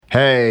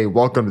Hey,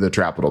 welcome to the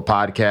Trapital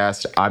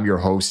Podcast. I'm your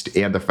host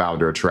and the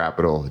founder of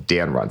Trapital,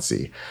 Dan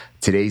Runcie.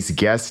 Today's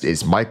guest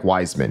is Mike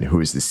Wiseman, who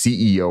is the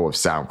CEO of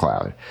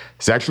SoundCloud.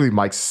 It's actually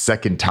Mike's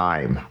second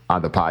time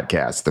on the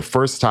podcast. The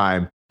first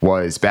time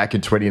was back in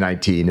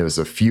 2019. It was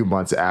a few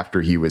months after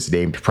he was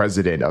named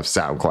president of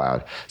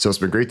SoundCloud. So it's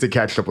been great to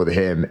catch up with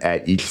him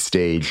at each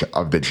stage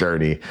of the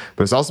journey.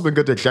 But it's also been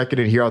good to check in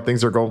and hear how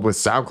things are going with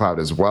SoundCloud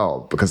as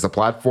well, because the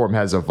platform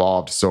has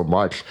evolved so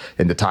much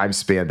in the time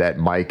span that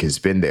Mike has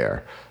been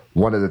there.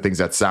 One of the things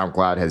that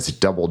SoundCloud has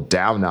doubled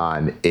down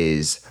on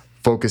is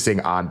focusing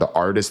on the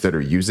artists that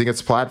are using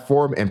its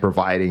platform and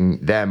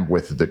providing them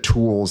with the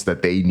tools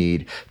that they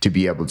need to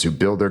be able to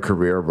build their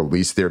career,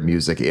 release their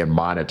music, and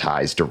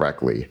monetize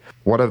directly.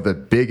 One of the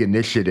big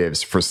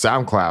initiatives for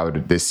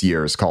SoundCloud this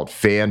year is called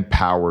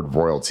Fan-Powered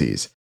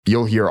Royalties.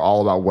 You'll hear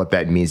all about what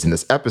that means in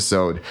this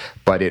episode,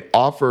 but it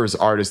offers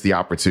artists the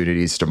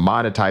opportunities to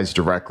monetize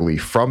directly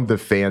from the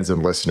fans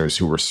and listeners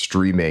who are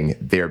streaming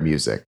their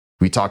music.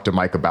 We talked to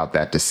Mike about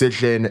that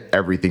decision,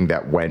 everything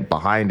that went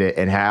behind it,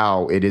 and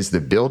how it is the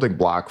building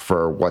block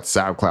for what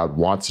SoundCloud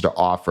wants to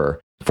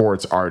offer for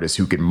its artists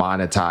who can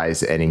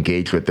monetize and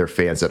engage with their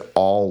fans at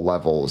all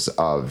levels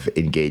of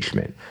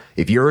engagement.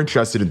 If you're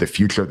interested in the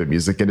future of the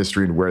music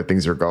industry and where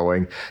things are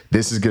going,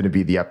 this is going to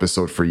be the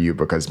episode for you,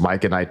 because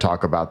Mike and I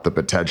talk about the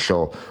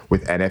potential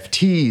with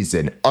NFTs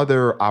and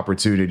other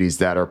opportunities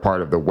that are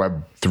part of the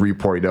Web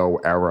 3.0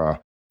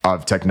 era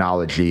of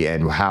technology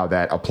and how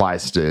that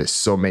applies to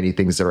so many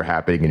things that are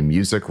happening in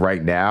music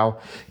right now,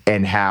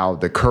 and how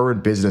the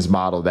current business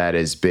model that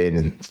has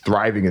been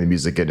thriving in the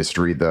music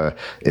industry,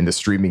 in the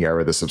streaming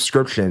era, the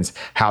subscriptions,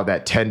 how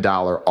that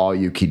 $10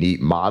 all-you-can-eat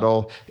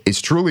model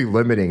is truly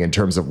limiting in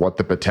terms of what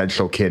the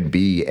potential can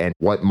be and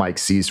what Mike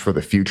sees for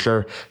the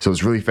future. So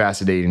it's really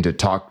fascinating to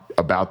talk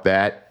about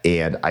that,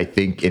 and I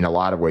think in a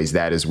lot of ways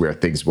that is where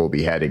things will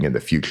be heading in the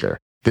future.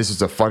 This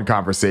was a fun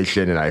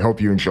conversation, and I hope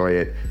you enjoy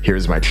it.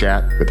 Here's my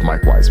chat with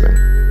Mike Wiseman.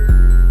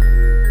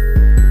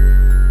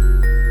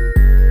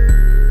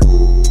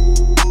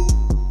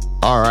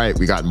 All right,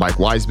 we got Mike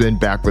Wiseman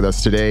back with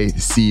us today, the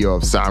CEO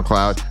of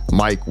SoundCloud.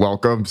 Mike,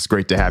 welcome. It's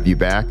great to have you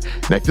back.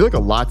 And I feel like a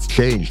lot's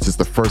changed since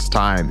the first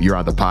time you're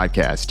on the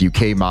podcast. You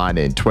came on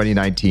in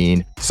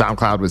 2019.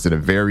 SoundCloud was in a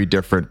very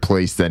different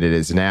place than it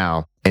is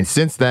now. And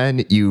since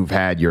then, you've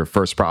had your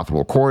first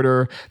profitable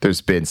quarter.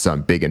 There's been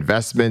some big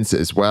investments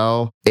as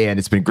well. And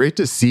it's been great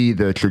to see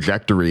the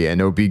trajectory.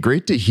 And it would be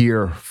great to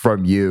hear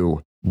from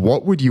you.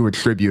 What would you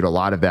attribute a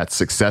lot of that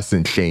success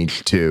and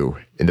change to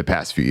in the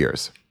past few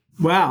years?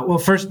 Wow. Well,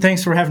 first,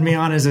 thanks for having me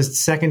on as a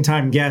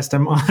second-time guest.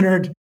 I'm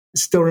honored,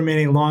 still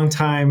remaining a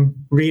long-time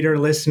reader,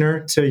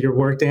 listener to your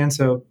work, Dan,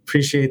 so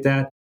appreciate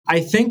that.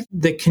 I think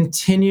the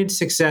continued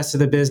success of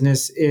the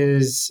business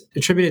is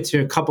attributed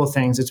to a couple of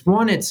things.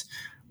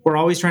 We're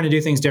always trying to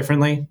do things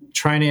differently,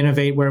 trying to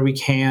innovate where we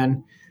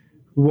can.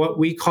 What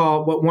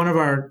one of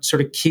our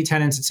sort of key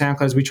tenets at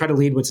SoundCloud is we try to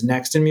lead what's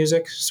next in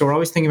music. So we're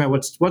always thinking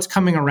about what's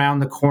coming around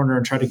the corner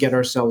and try to get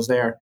ourselves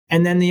there.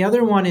 And then the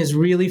other one is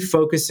really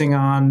focusing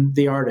on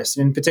the artist,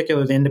 in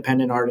particular the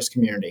independent artist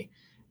community.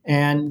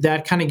 And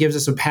that kind of gives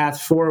us a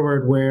path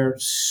forward where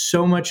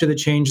so much of the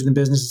change in the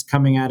business is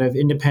coming out of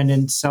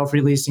independent,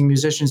 self-releasing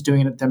musicians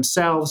doing it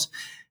themselves,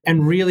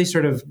 and really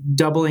sort of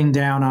doubling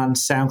down on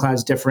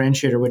SoundCloud's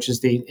differentiator, which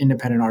is the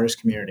independent artist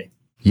community.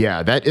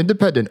 Yeah, that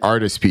independent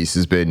artist piece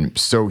has been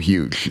so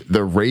huge.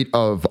 The rate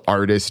of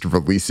artists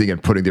releasing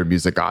and putting their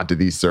music onto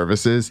these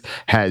services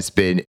has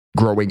been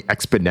growing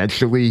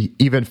exponentially,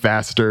 even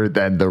faster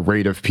than the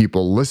rate of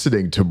people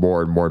listening to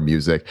more and more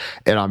music.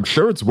 And I'm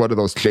sure it's one of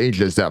those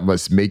changes that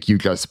must make you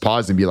just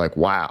pause and be like,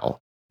 wow.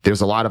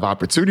 There's a lot of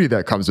opportunity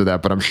that comes with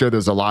that, but I'm sure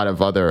there's a lot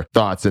of other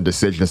thoughts and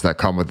decisions that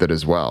come with it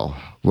as well.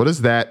 What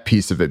has that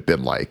piece of it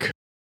been like?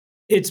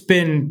 It's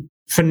been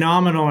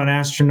phenomenal and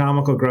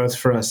astronomical growth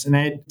for us. And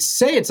I'd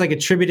say it's like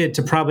attributed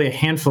to probably a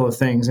handful of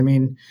things. I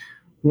mean,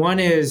 one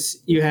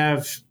is you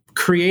have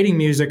creating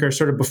music, or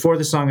sort of before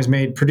the song is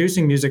made,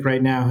 producing music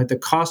right now. The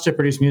cost to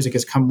produce music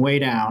has come way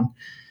down.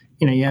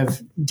 You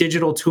have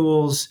digital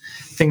tools,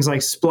 things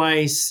like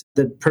Splice,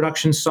 the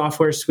production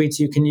software suites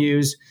you can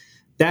use.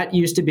 That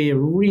used to be a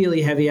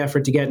really heavy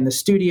effort to get in the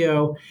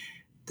studio.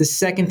 The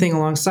second thing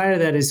alongside of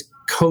that is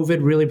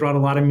COVID really brought a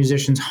lot of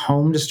musicians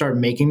home to start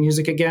making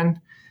music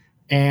again.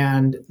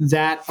 And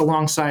that,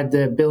 alongside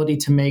the ability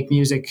to make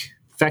music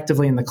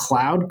effectively in the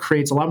cloud,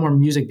 creates a lot more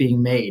music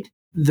being made.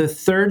 The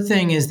third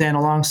thing is then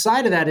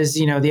alongside of that is,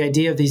 the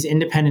idea of these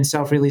independent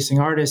self-releasing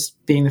artists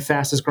being the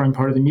fastest growing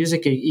part of the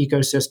music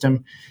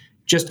ecosystem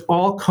just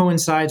all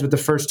coincides with the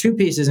first two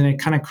pieces, and it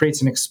kind of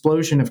creates an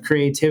explosion of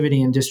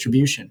creativity and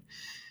distribution.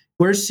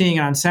 We're seeing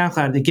on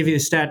SoundCloud, to give you the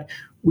stat,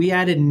 we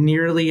added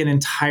nearly an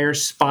entire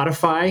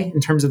Spotify in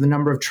terms of the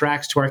number of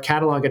tracks to our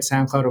catalog at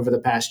SoundCloud over the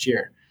past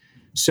year.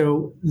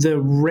 So the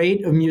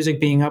rate of music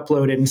being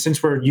uploaded, and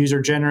since we're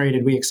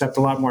user-generated, we accept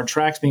a lot more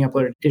tracks being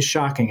uploaded, is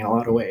shocking in a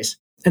lot of ways.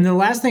 And the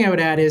last thing I would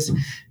add is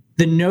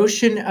the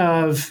notion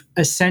of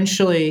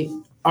essentially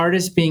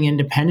artists being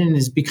independent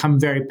has become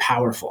very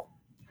powerful.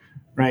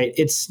 right?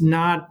 It's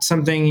not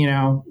something,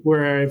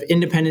 where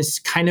independence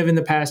kind of in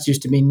the past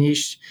used to be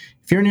niche.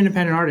 If you're an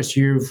independent artist,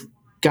 you've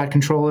got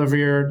control over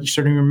your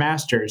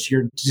masters.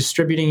 You're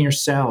distributing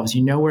yourselves.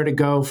 You know where to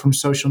go from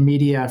social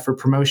media for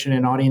promotion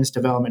and audience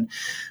development.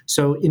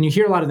 So, and you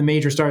hear a lot of the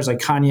major stars like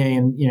Kanye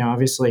and,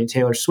 obviously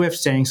Taylor Swift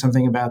saying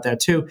something about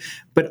that too.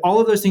 But all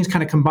of those things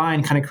kind of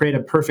combine, kind of create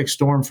a perfect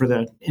storm for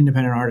the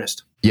independent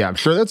artist. Yeah, I'm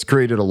sure that's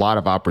created a lot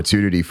of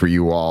opportunity for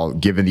you all,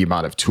 given the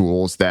amount of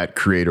tools that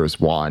creators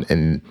want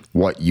and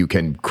what you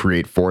can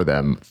create for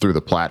them through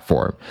the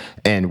platform.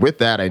 And with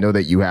that, I know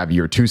that you have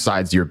your two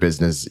sides to your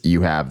business.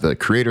 You have the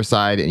creator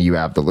side and you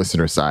have the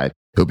listener side.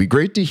 It'll be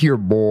great to hear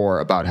more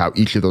about how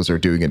each of those are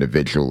doing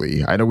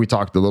individually. I know we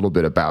talked a little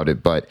bit about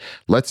it, but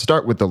let's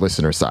start with the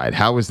listener side.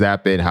 How has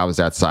that been? How has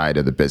that side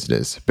of the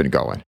business been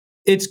going?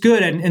 It's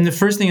good. And the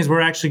first thing is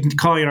we're actually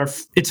calling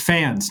it's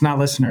fans, not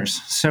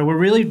listeners. So we're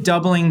really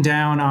doubling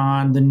down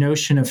on the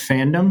notion of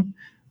fandom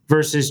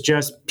versus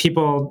just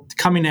people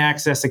coming to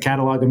access a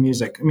catalog of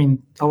music. I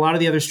mean, a lot of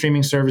the other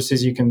streaming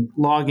services, you can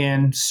log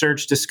in,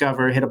 search,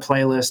 discover, hit a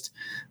playlist,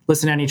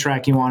 listen to any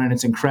track you want, and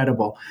it's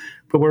incredible.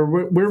 But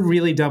we're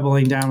really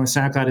doubling down with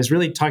SoundCloud is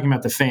really talking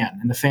about the fan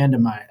and the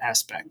fandom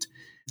aspect.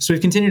 So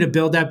we've continued to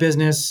build that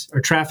business. Our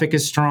traffic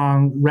is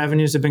strong.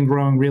 Revenues have been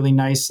growing really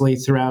nicely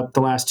throughout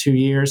the last 2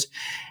 years.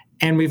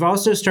 And we've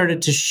also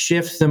started to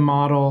shift the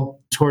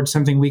model towards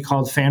something we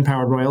called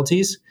fan-powered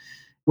royalties,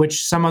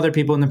 which some other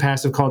people in the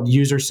past have called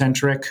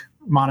user-centric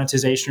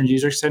monetization or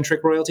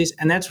user-centric royalties.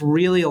 And that's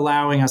really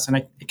allowing us, and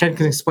I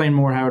can explain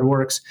more how it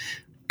works,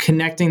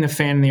 connecting the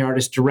fan and the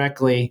artist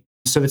directly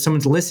so that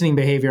someone's listening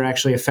behavior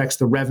actually affects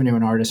the revenue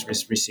an artist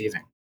is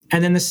receiving.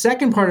 And then the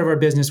second part of our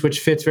business, which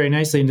fits very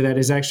nicely into that,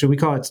 is actually, we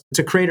call it's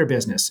a creator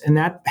business. And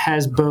that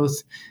has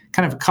both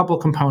kind of a couple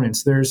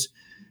components. There's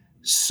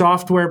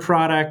software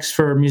products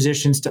for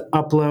musicians to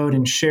upload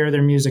and share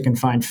their music and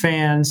find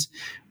fans.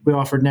 We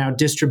offer now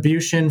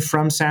distribution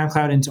from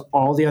SoundCloud into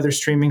all the other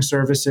streaming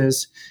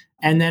services.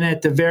 And then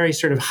at the very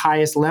sort of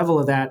highest level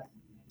of that,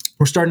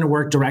 we're starting to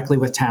work directly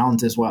with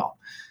talent as well.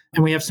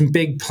 And we have some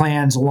big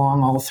plans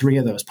along all three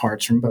of those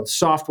parts, from both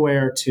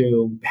software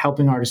to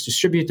helping artists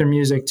distribute their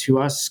music to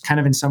us kind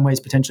of in some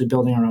ways potentially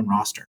building our own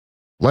roster.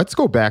 Let's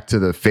go back to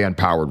the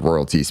fan-powered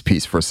royalties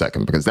piece for a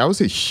second, because that was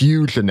a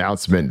huge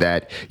announcement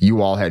that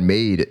you all had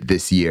made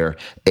this year.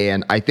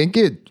 And I think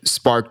it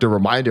sparked a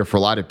reminder for a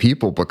lot of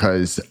people,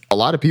 because a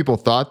lot of people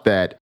thought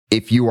that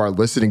if you are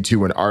listening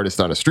to an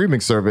artist on a streaming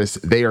service,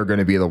 they are going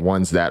to be the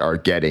ones that are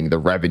getting the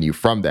revenue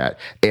from that.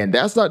 And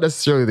that's not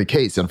necessarily the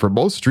case. And for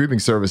most streaming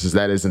services,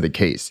 that isn't the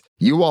case.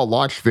 You all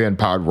launched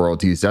fan-powered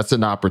royalties. That's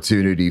an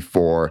opportunity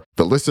for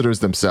the listeners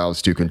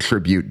themselves to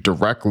contribute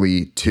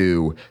directly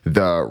to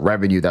the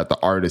revenue that the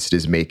artist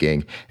is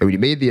making. And when you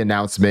made the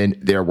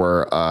announcement, there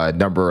were a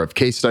number of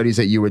case studies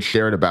that you had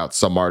shared about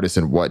some artists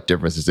and what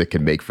differences it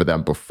can make for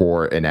them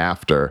before and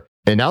after.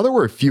 And now that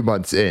we're a few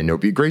months in, it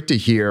would be great to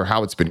hear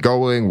how it's been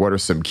going. What are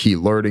some key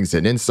learnings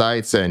and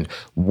insights? And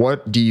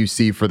what do you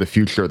see for the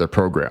future of the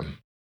program?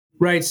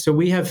 Right. So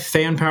we have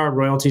fan-powered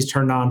royalties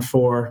turned on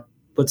for,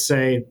 let's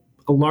say,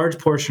 a large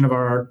portion of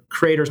our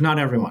creators, not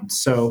everyone.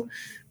 So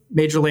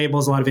major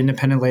labels, a lot of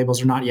independent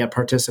labels are not yet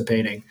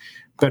participating.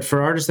 But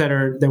for artists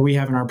that we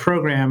have in our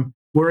program,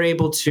 we're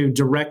able to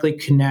directly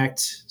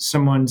connect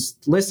someone's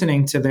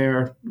listening to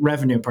their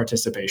revenue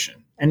participation.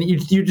 And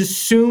you'd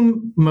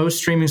assume most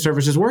streaming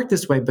services work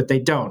this way, but they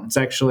don't. It's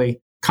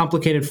actually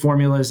complicated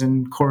formulas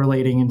and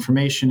correlating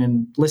information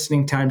and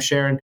listening time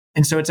share.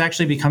 And so it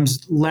actually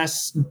becomes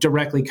less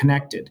directly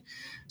connected.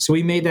 So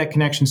we made that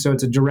connection so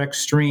it's a direct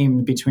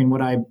stream between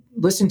what I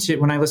listen to.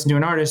 When I listen to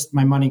an artist,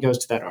 my money goes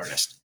to that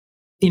artist.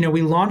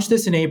 We launched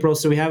this in April,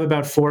 so we have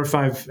about 4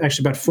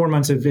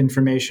 months of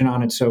information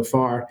on it so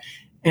far.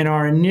 And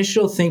our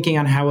initial thinking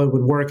on how it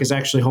would work is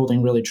actually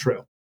holding really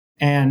true.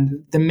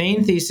 And the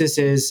main thesis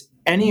is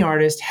any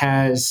artist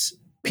has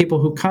people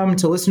who come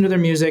to listen to their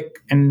music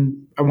and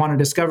want to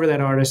discover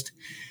that artist.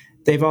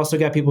 They've also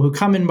got people who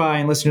come in by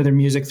and listen to their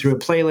music through a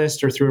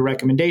playlist or through a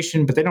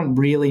recommendation, but they don't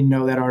really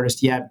know that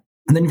artist yet.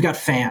 And then you've got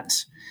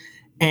fans.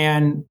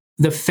 And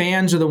the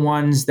fans are the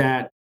ones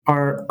that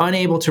are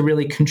unable to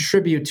really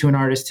contribute to an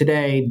artist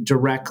today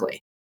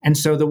directly. And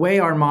so the way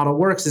our model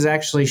works is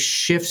actually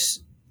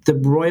shifts the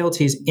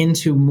royalties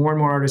into more and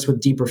more artists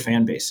with deeper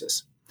fan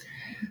bases.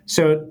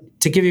 So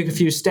to give you a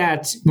few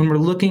stats, when we're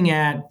looking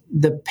at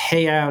the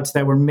payouts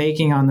that we're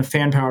making on the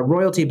fan-powered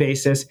royalty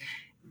basis,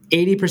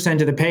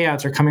 80% of the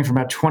payouts are coming from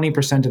about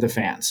 20% of the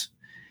fans.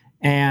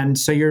 And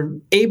so you're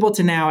able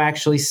to now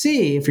actually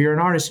see, if you're an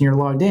artist and you're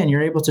logged in,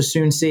 you're able to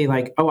soon see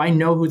like, oh, I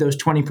know who those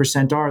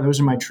 20% are. Those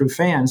are my true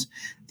fans.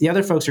 The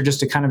other folks are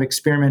just kind of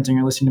experimenting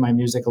or listening to my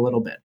music a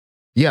little bit.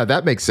 Yeah,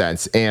 that makes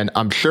sense. And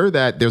I'm sure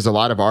that there's a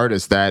lot of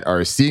artists that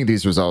are seeing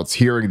these results,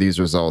 hearing these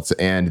results,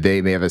 and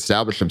they may have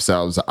established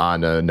themselves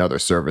on another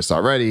service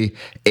already.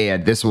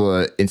 And this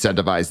will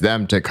incentivize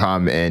them to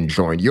come and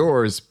join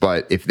yours.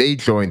 But if they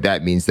join,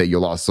 that means that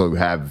you'll also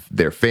have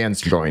their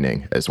fans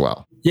joining as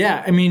well.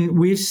 Yeah, I mean,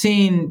 we've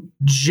seen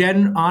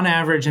on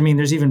average, I mean,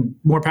 there's even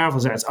more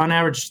powerful stats. On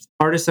average,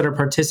 artists that are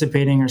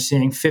participating are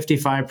seeing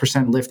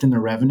 55% lift in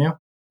their revenue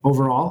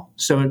overall.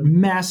 So a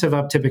massive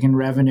uptick in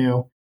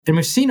revenue. And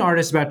we've seen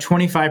artists about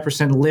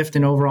 25% lift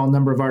in overall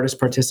number of artists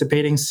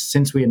participating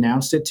since we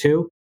announced it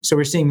too. So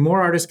we're seeing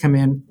more artists come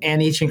in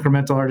and each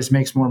incremental artist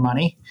makes more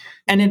money.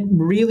 And it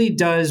really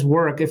does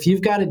work. If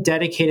you've got a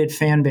dedicated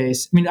fan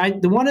base, I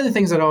mean, one of the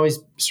things that always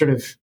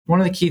one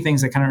of the key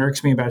things that kind of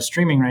irks me about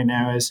streaming right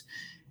now is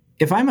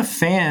if I'm a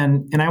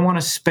fan and I want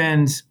to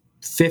spend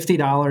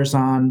 $50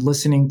 on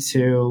listening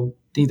to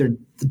either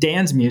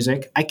Dan's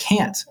music, I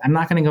can't. I'm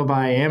not going to go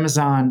buy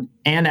Amazon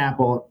and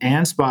Apple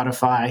and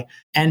Spotify.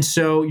 And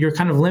so you're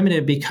kind of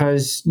limited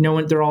because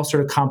they're all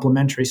sort of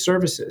complementary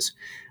services.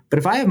 But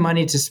if I have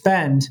money to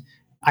spend,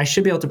 I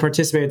should be able to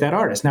participate with that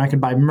artist. Now I can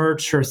buy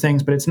merch or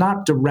things, but it's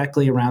not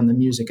directly around the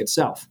music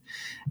itself.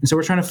 And so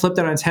we're trying to flip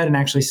that on its head and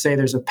actually say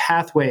there's a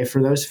pathway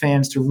for those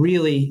fans to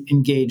really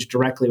engage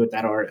directly with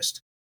that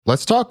artist.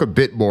 Let's talk a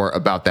bit more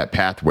about that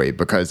pathway,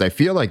 because I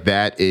feel like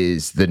that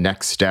is the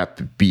next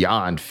step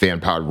beyond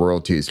fan-powered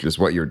royalties, which is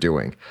what you're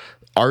doing.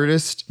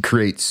 Artists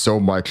create so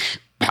much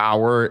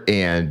power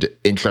and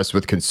interest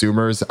with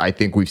consumers. I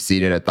think we've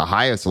seen it at the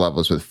highest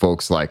levels with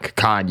folks like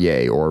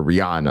Kanye or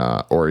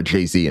Rihanna or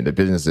Jay-Z and the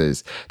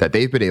businesses that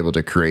they've been able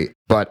to create.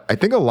 But I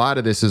think a lot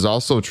of this is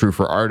also true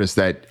for artists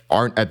that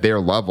aren't at their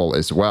level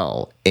as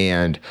well.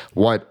 And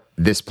what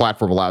this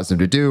platform allows them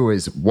to do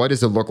is, what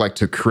does it look like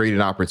to create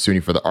an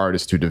opportunity for the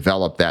artist to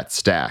develop that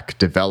stack,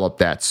 develop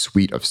that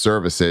suite of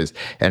services,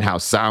 and how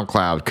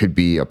SoundCloud could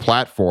be a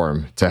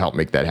platform to help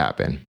make that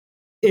happen?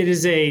 It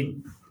is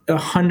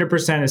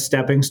 100% a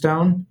stepping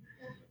stone.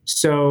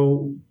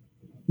 So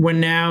when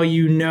now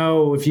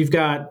if you've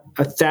got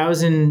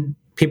 1,000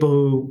 people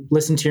who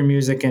listen to your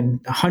music and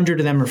 100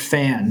 of them are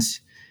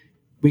fans,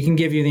 we can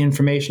give you the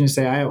information to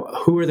say,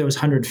 who are those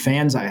 100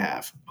 fans I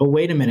have? Oh,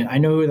 wait a minute. I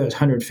know who those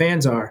 100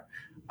 fans are.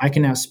 I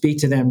can now speak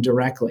to them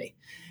directly.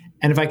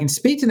 And if I can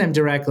speak to them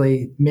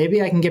directly,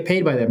 maybe I can get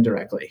paid by them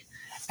directly.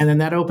 And then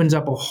that opens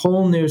up a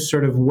whole new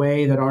sort of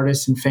way that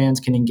artists and fans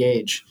can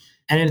engage.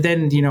 And it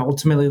then,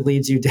 ultimately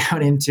leads you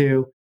down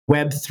into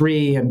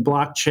Web3 and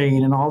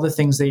blockchain and all the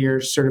things that you're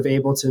sort of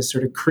able to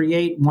sort of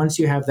create once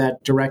you have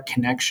that direct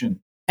connection.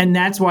 And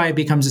that's why it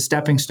becomes a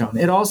stepping stone.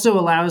 It also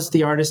allows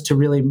the artist to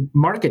really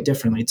market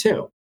differently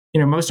too.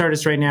 Most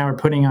artists right now are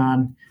putting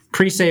on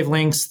pre-save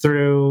links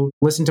through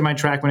listen to my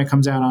track when it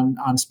comes out on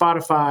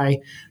Spotify,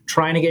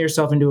 trying to get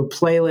yourself into a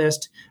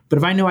playlist. But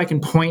if I know I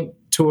can point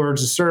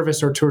towards a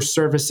service or towards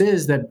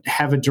services that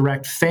have a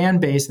direct fan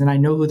base, and I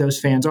know who those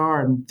fans are,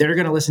 and they're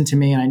going to listen to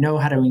me, and I know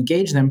how to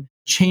engage them,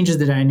 changes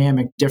the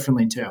dynamic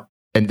differently too.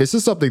 And this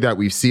is something that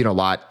we've seen a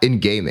lot in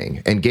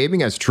gaming. And gaming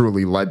has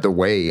truly led the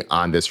way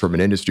on this from an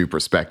industry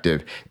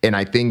perspective. And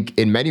I think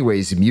in many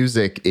ways,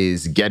 music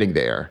is getting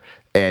there.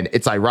 And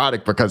it's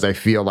ironic because I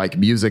feel like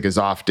music is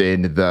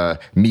often the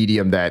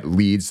medium that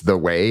leads the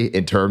way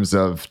in terms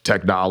of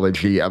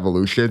technology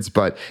evolutions,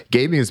 but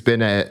gaming has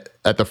been at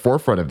the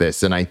forefront of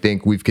this. And I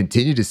think we've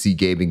continued to see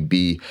gaming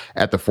be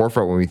at the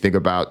forefront when we think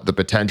about the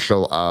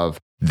potential of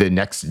the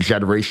next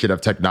generation of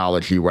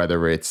technology,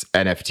 whether it's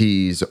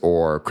NFTs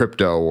or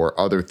crypto or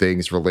other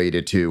things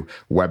related to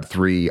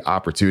Web3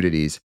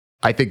 opportunities.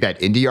 I think that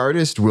indie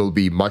artists will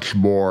be much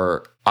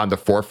more on the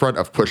forefront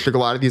of pushing a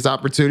lot of these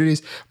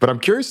opportunities. But I'm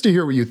curious to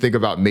hear what you think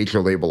about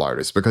major label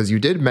artists, because you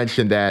did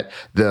mention that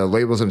the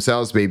labels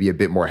themselves may be a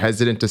bit more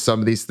hesitant to some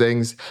of these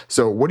things.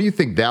 So what do you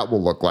think that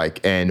will look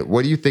like? And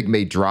what do you think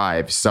may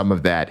drive some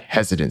of that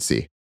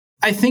hesitancy?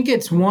 I think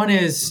it's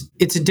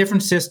a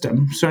different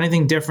system. So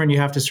anything different, you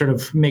have to sort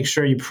of make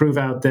sure you prove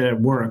out that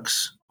it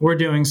works. We're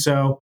doing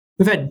so.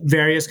 We've had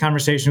various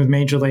conversations with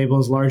major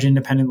labels, large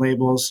independent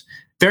labels,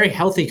 very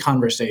healthy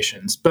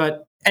conversations.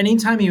 But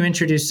anytime you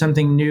introduce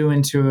something new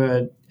into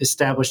an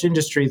established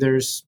industry,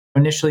 there's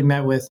initially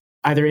met with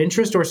either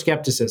interest or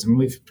skepticism.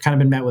 We've kind of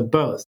been met with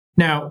both.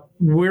 Now,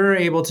 we're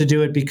able to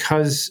do it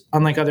because,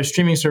 unlike other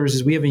streaming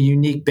services, we have a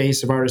unique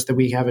base of artists that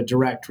we have a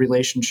direct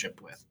relationship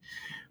with.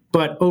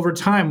 But over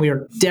time, we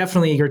are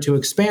definitely eager to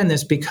expand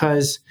this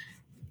because,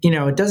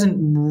 it doesn't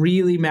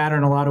really matter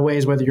in a lot of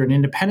ways whether you're an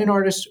independent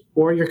artist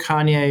or you're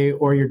Kanye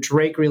or you're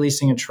Drake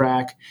releasing a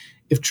track.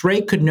 If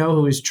Drake could know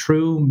who is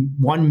true,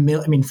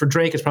 for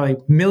Drake, it's probably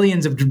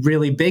millions of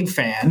really big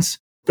fans.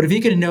 But if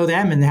he could know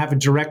them and have a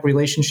direct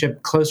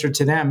relationship closer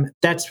to them,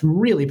 that's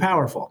really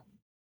powerful.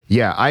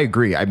 Yeah, I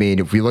agree. I mean,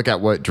 if we look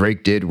at what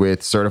Drake did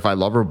with Certified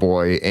Lover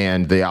Boy,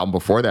 and the album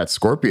before that,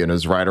 Scorpion,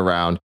 is right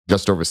around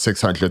just over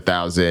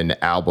 600,000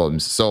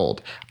 albums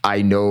sold.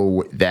 I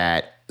know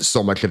that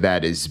so much of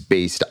that is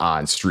based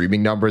on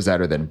streaming numbers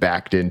that are then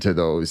backed into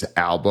those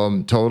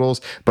album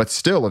totals. But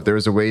still, if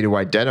there's a way to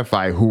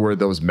identify who are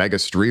those mega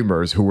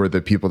streamers, who are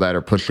the people that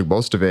are pushing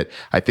most of it,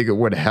 I think it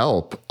would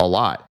help a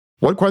lot.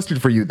 One question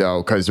for you,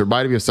 though, because it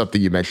reminded me of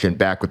something you mentioned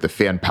back with the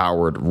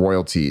fan-powered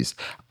royalties.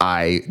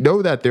 I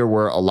know that there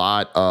were a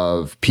lot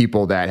of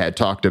people that had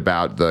talked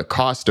about the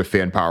cost of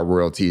fan-powered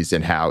royalties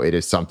and how it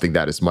is something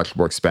that is much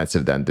more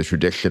expensive than the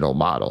traditional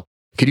model.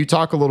 Could you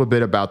talk a little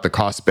bit about the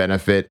cost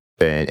benefit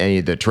and any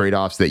of the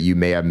trade-offs that you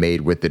may have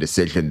made with the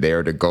decision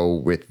there to go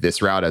with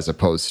this route as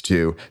opposed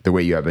to the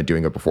way you have been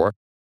doing it before?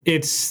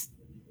 It's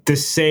the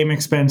same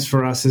expense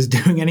for us as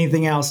doing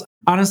anything else.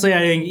 Honestly, I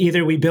think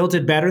either we built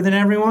it better than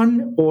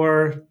everyone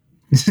or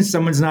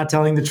someone's not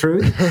telling the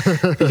truth,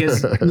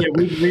 because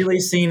we've really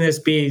seen this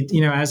be,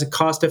 as a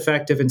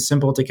cost-effective and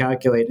simple to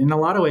calculate. In a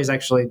lot of ways,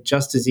 actually,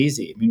 just as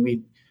easy. I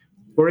mean,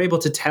 we're able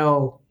to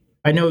tell.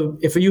 I know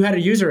if you had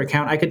a user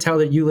account, I could tell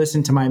that you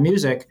listen to my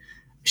music.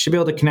 I should be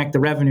able to connect the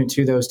revenue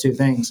to those two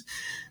things.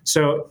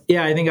 So,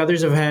 I think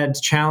others have had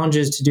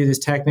challenges to do this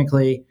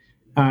technically.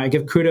 I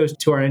give kudos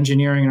to our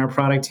engineering and our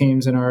product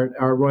teams and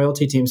our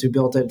royalty teams who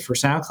built it for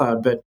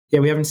SoundCloud. But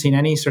we haven't seen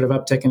any sort of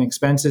uptick in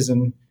expenses,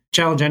 and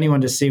challenge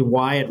anyone to see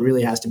why it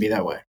really has to be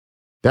that way.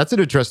 That's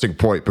an interesting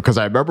point, because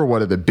I remember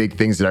one of the big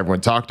things that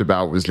everyone talked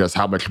about was just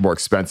how much more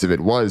expensive it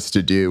was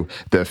to do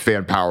the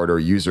fan-powered or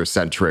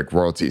user-centric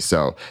royalty.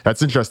 So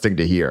that's interesting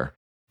to hear.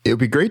 It would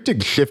be great to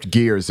shift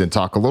gears and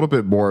talk a little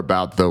bit more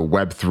about the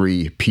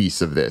Web3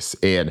 piece of this.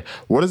 And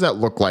what does that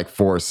look like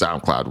for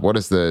SoundCloud? What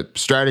does the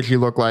strategy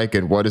look like,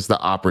 and what does the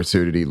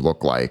opportunity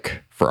look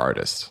like for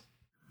artists?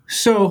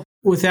 So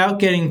without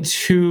getting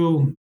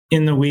too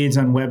in the weeds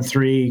on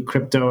Web3,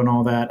 crypto, and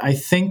all that, I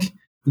think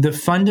the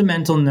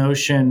fundamental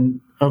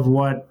notion of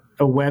what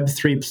a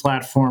Web3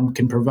 platform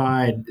can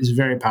provide is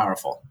very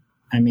powerful.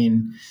 I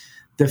mean,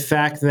 the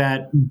fact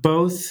that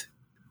both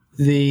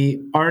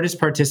the artist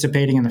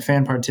participating and the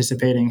fan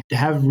participating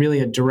have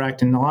really a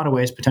direct, in a lot of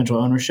ways, potential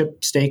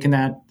ownership stake in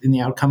that, in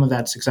the outcome of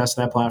that success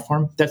of that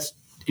platform, that's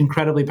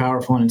incredibly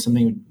powerful and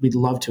something we'd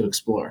love to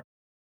explore.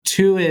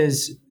 Two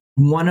is,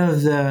 one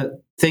of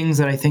the things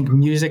that I think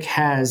music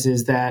has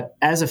is that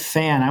as a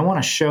fan, I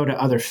want to show to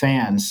other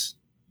fans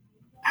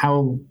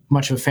how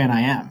much of a fan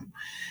I am.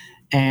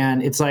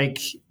 And it's like,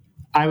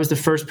 I was the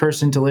first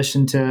person to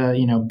listen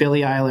to,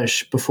 Billie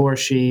Eilish before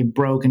she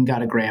broke and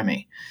got a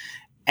Grammy.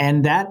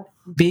 And that,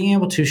 being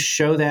able to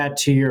show that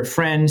to your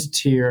friends,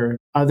 to your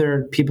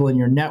other people in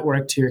your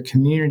network, to your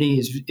community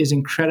is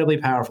incredibly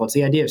powerful. It's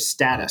the idea of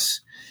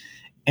status.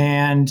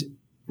 And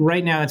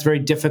right now, it's very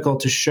difficult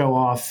to show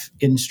off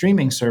in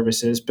streaming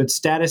services, but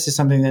status is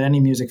something that any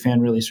music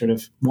fan really sort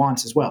of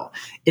wants as well.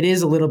 It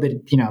is a little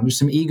bit, there's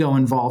some ego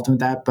involved with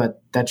that,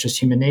 but that's just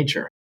human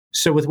nature.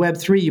 So with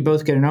Web3, you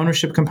both get an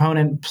ownership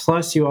component,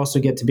 plus you also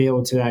get to be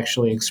able to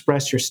actually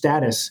express your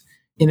status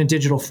in a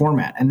digital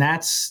format. And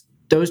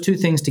those two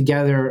things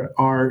together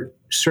are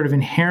sort of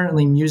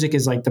inherently, music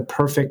is like the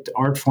perfect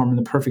art form and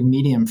the perfect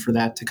medium for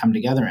that to come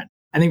together in.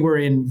 I think we're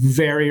in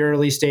very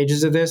early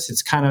stages of this.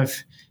 It's kind of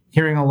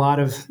hearing a lot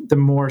of the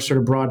more sort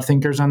of broad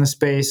thinkers on the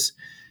space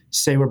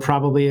say we're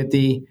probably at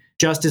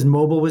just as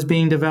mobile was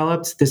being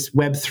developed, this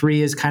Web3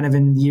 is kind of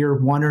in year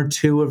 1 or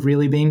 2 of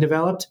really being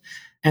developed.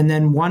 And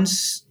then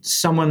once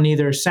someone,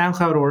 either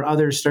SoundCloud or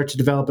others, start to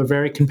develop a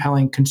very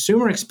compelling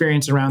consumer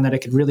experience around that, it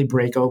could really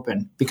break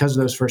open because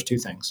of those first two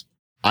things.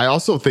 I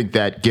also think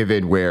that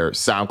given where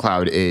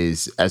SoundCloud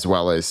is, as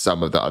well as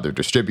some of the other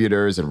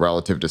distributors and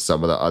relative to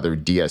some of the other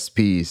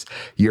DSPs,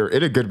 you're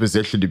in a good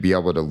position to be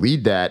able to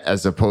lead that,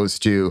 as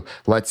opposed to,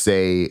 let's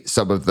say,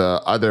 some of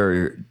the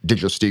other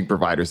digital streaming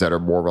providers that are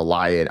more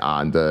reliant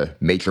on the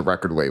major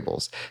record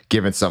labels.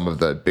 Given some of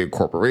the big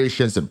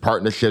corporations and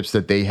partnerships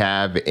that they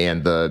have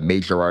and the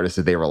major artists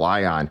that they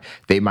rely on,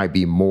 they might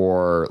be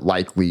more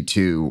likely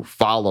to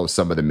follow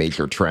some of the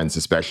major trends,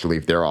 especially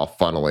if they're all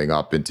funneling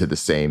up into the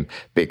same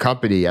big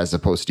company, as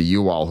opposed to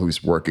you all,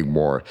 who's working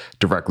more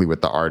directly with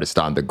the artist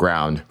on the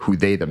ground, who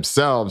they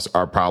themselves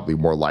are probably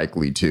more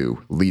likely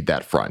to lead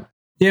that front.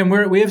 Yeah,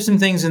 and we have some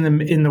things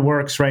in the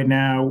works right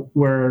now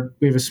where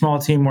we have a small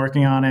team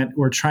working on it.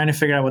 We're trying to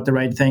figure out what the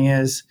right thing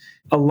is.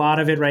 A lot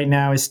of it right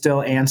now is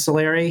still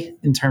ancillary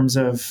in terms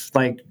of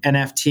like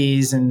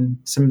NFTs and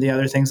some of the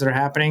other things that are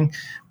happening.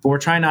 But we're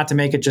trying not to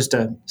make it just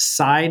a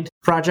side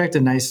project,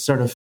 a nice sort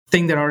of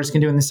thing that artists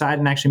can do on the side,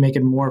 and actually make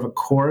it more of a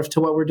core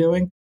to what we're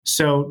doing.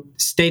 So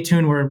stay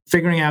tuned. We're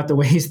figuring out the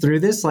ways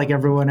through this like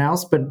everyone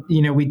else. But,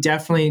 we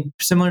definitely,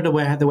 similar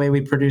to the way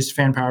we produce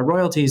fan-powered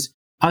royalties,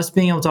 us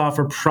being able to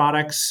offer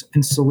products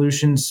and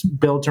solutions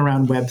built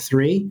around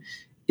Web3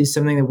 is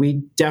something that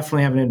we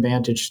definitely have an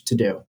advantage to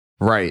do.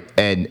 Right.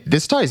 And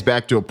this ties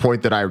back to a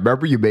point that I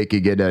remember you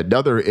making in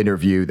another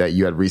interview that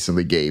you had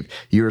recently gave.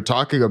 You were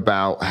talking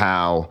about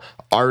how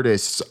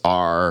artists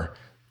are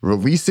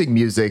releasing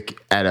music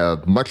at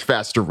a much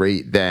faster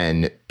rate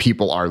than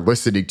people are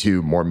listening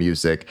to more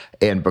music.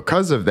 And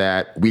because of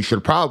that, we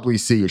should probably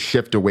see a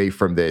shift away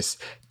from this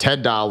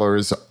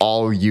 $10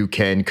 all you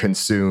can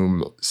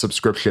consume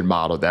subscription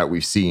model that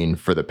we've seen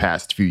for the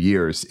past few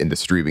years in the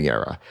streaming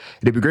era.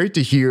 It'd be great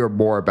to hear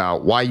more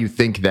about why you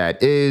think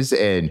that is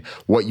and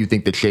what you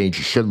think the change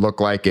should look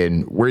like,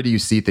 and where do you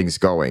see things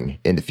going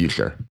in the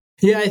future?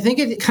 Yeah, I think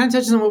it kind of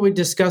touches on what we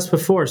discussed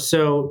before.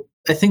 So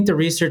I think the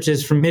research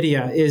is from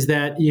Media is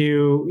that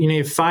you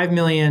have 5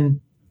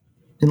 million,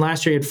 and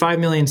last year you had 5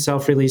 million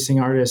self-releasing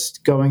artists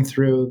going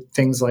through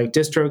things like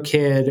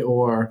DistroKid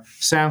or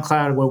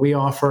SoundCloud, what we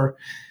offer.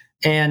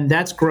 And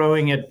that's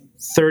growing at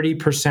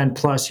 30%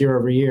 plus year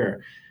over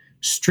year.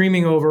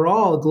 Streaming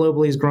overall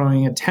globally is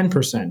growing at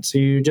 10%. So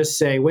you just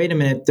say, wait a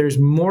minute, there's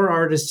more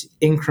artists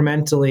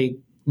incrementally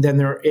than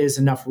there is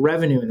enough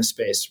revenue in the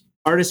space.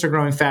 Artists are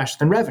growing faster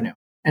than revenue.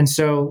 And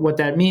so what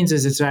that means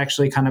is it's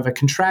actually kind of a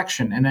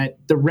contraction. And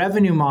the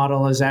revenue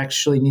model is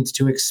actually needs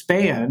to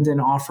expand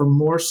and offer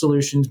more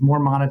solutions, more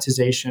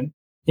monetization,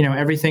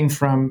 everything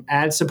from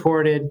ad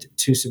supported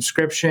to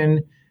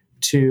subscription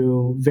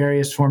to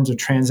various forms of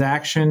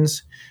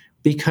transactions,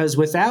 because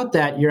without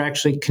that, you're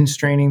actually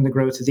constraining the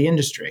growth of the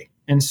industry.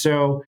 And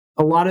so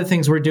a lot of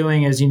things we're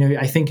doing is,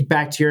 I think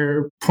back to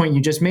your point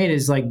you just made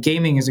is like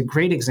gaming is a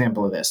great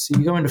example of this.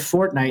 You go into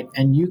Fortnite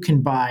and you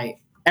can buy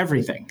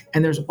everything.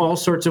 And there's all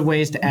sorts of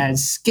ways to add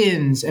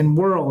skins and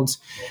worlds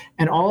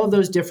and all of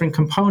those different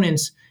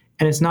components.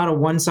 And it's not a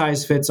one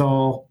size fits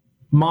all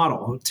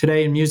model.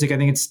 Today in music, I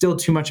think it's still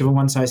too much of a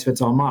one size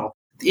fits all model.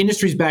 The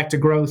industry's back to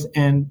growth,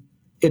 and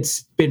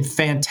it's been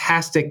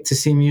fantastic to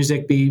see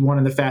music be one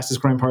of the fastest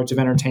growing parts of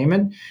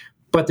entertainment.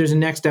 But there's a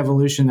next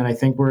evolution that I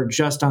think we're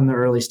just on the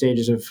early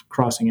stages of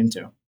crossing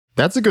into.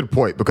 That's a good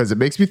point, because it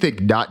makes me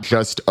think not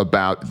just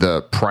about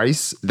the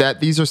price that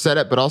these are set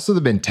at, but also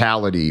the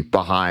mentality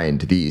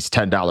behind these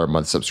 $10 a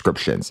month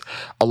subscriptions.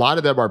 A lot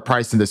of them are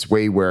priced in this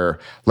way where,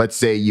 let's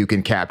say you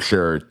can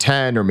capture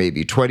 10 or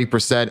maybe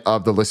 20%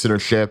 of the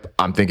listenership.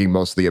 I'm thinking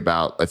mostly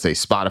about, let's say,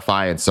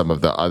 Spotify and some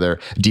of the other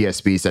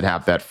DSPs that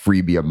have that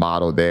freemium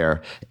model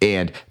there.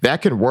 And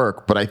that can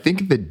work. But I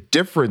think the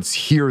difference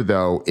here,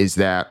 though, is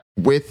that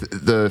with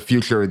the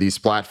future of these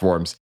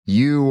platforms,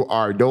 you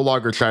are no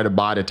longer trying to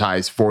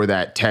monetize for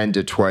that 10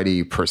 to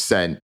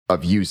 20%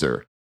 of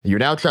user. You're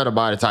now trying to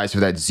monetize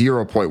for that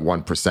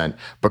 0.1%,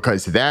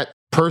 because that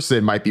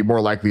person might be more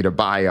likely to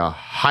buy a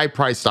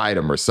high-priced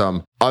item or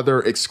some other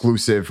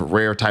exclusive,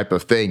 rare type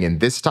of thing. And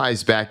this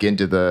ties back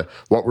into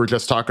what we were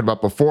just talking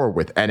about before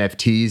with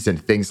NFTs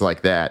and things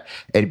like that.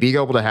 And being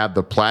able to have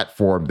the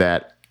platform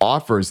that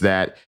offers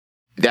that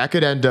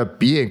could end up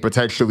being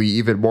potentially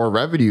even more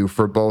revenue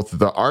for both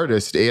the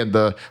artist and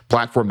the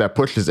platform that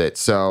pushes it.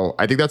 So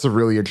I think that's a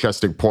really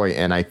interesting point,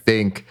 and I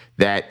think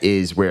that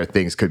is where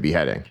things could be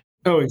heading.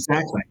 Oh,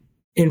 exactly.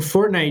 In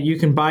Fortnite, you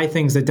can buy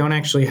things that don't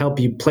actually help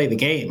you play the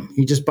game.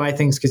 You just buy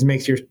things because it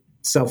makes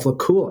yourself look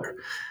cooler.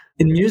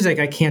 In music,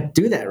 I can't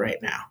do that right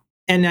now.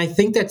 And I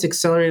think that's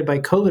accelerated by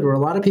COVID, where a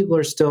lot of people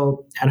are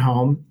still at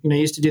home. I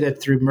used to do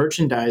that through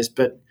merchandise,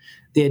 but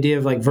the idea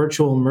of like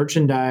virtual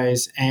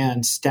merchandise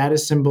and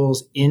status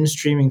symbols in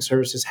streaming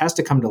services has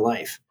to come to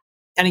life.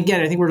 And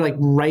again, I think we're like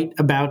right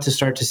about to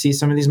start to see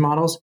some of these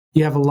models.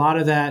 You have a lot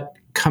of that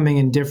coming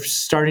in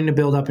starting to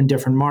build up in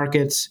different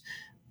markets.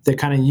 The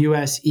kind of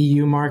US,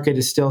 EU market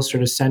is still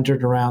sort of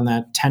centered around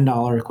that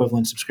 $10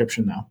 equivalent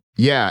subscription though.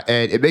 Yeah,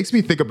 and it makes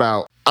me think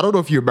about, I don't know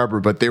if you remember,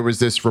 but there was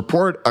this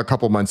report a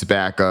couple months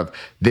back of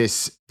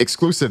this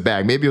exclusive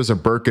bag, maybe it was a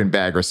Birkin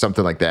bag or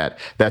something like that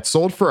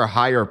sold for a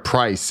higher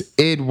price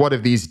in one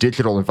of these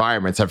digital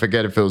environments. I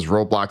forget if it was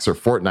Roblox or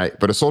Fortnite,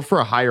 but it sold for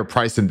a higher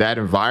price in that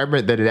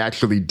environment than it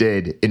actually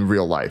did in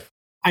real life.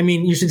 I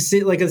mean, you should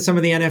see like some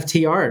of the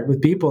NFT art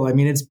with people. I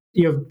mean, it's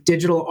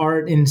digital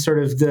art in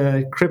sort of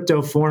the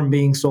crypto form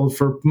being sold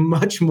for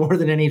much more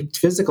than any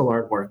physical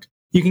artwork.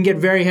 You can get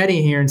very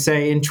heady here and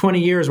say in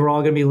 20 years, we're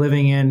all going to be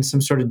living in some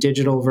sort of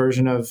digital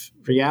version of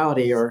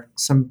reality or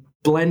some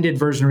blended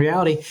version of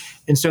reality.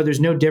 And so there's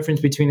no difference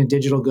between a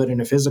digital good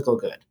and a physical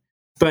good.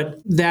 But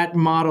that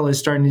model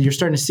is you're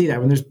starting to see that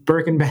when there's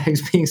Birkin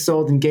bags being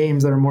sold in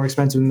games that are more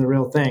expensive than the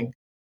real thing.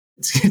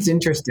 It's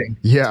interesting.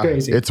 Yeah, it's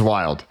crazy. It's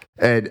wild.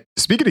 And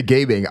speaking of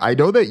gaming, I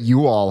know that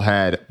you all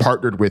had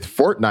partnered with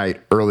Fortnite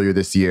earlier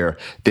this year.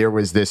 There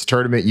was this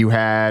tournament you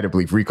had. I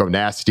believe Rico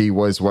Nasty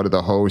was one of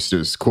the hosts. It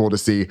was cool to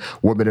see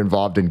women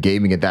involved in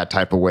gaming in that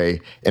type of way.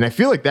 And I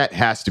feel like that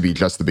has to be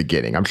just the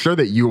beginning. I'm sure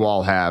that you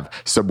all have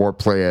some more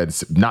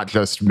plans, not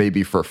just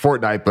maybe for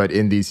Fortnite, but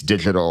in these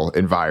digital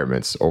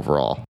environments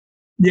overall.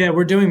 Yeah,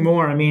 we're doing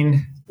more. I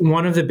mean,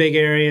 one of the big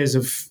areas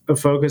of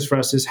focus for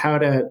us is how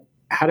to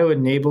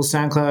enable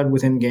SoundCloud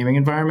within gaming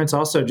environments.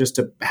 Also, just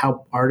to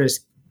help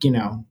artists,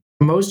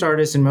 most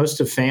artists and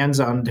most of fans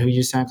who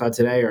use SoundCloud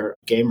today are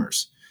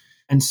gamers.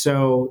 And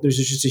so there's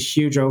just a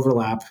huge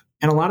overlap.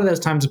 And a lot of those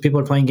times when people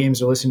are playing games,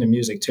 they're listening to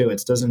music too.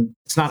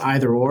 It's not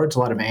either or, it's a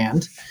lot of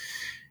and.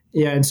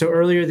 Yeah. And so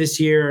earlier this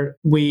year,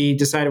 we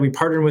decided we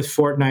partnered with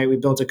Fortnite. We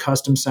built a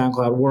custom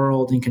SoundCloud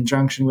world in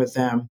conjunction with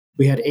them.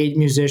 We had 8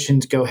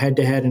 musicians go head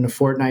to head in a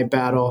Fortnite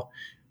battle,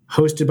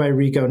 hosted by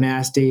Rico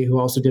Nasty, who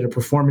also did a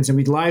performance, and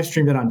we live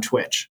streamed it on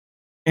Twitch.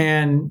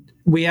 And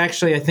we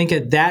actually, I think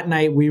at that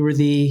night, we were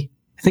the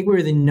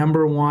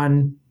number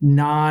one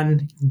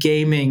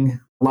non-gaming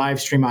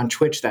live stream on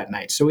Twitch that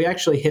night. So we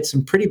actually hit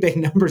some pretty big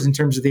numbers in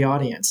terms of the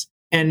audience.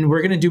 And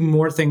we're going to do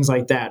more things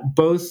like that,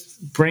 both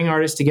bring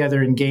artists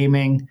together in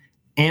gaming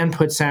and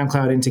put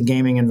SoundCloud into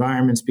gaming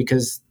environments,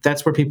 because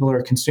that's where people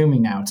are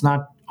consuming now. It's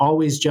not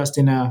always just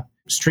in a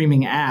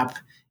streaming app.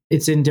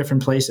 It's in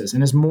different places.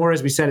 And as more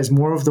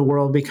of the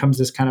world becomes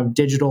this kind of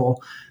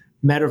digital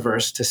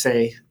metaverse, to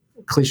say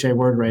a cliche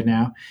word right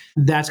now,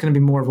 that's going to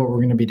be more of what we're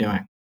going to be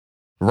doing.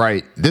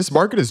 Right. This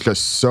market is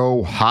just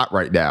so hot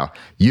right now.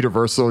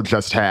 Universal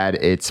just had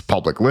its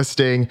public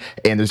listing,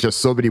 and there's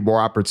just so many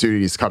more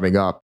opportunities coming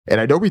up.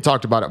 And I know we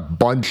talked about a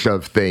bunch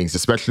of things,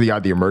 especially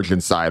on the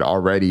emergent side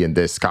already in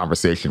this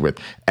conversation with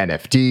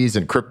NFTs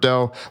and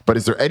crypto. But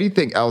is there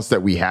anything else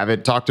that we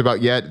haven't talked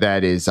about yet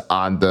that is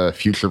on the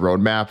future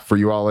roadmap for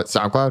you all at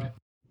SoundCloud?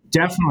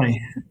 Definitely.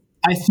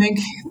 I think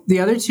the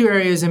other two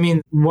areas,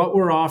 what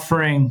we're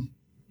offering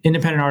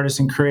independent artists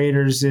and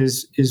creators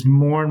is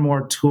more and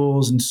more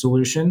tools and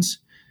solutions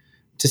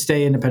to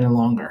stay independent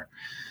longer.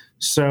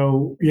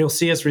 So you'll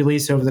see us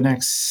release over the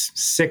next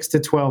 6 to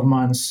 12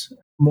 months,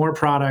 more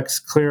products,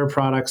 clearer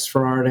products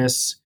for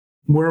artists.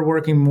 We're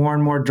working more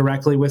and more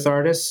directly with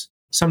artists,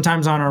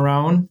 sometimes on our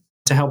own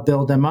to help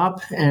build them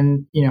up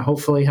and,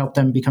 hopefully help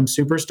them become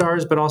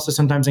superstars, but also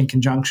sometimes in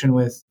conjunction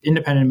with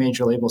independent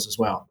major labels as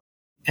well.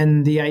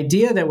 And the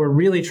idea that we're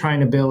really trying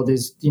to build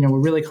is, we're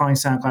really calling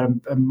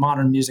SoundCloud a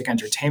modern music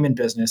entertainment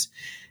business,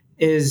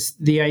 is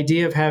the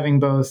idea of having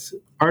both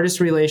artist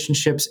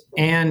relationships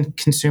and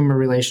consumer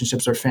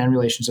relationships or fan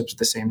relationships at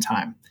the same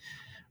time.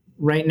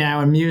 Right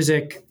now in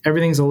music,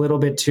 everything's a little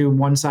bit to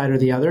one side or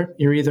the other.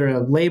 You're either a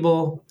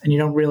label and you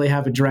don't really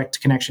have a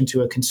direct connection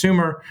to a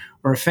consumer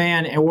or a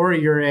fan, or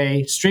you're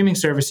a streaming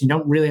service and you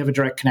don't really have a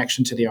direct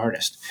connection to the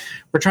artist.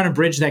 We're trying to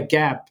bridge that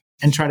gap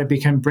and try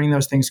to bring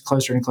those things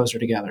closer and closer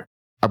together.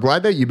 I'm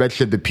glad that you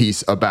mentioned the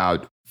piece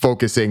about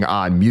focusing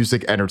on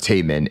music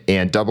entertainment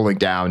and doubling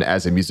down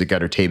as a music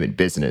entertainment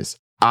business.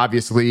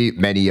 Obviously,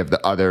 many of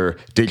the other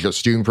digital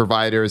streaming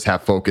providers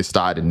have focused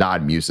on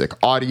non-music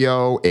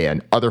audio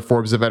and other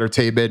forms of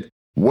entertainment.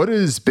 What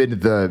has been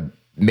the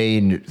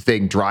main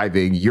thing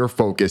driving your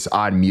focus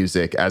on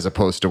music as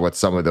opposed to what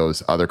some of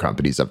those other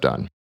companies have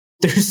done?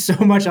 There's so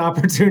much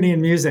opportunity in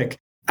music.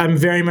 I'm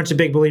very much a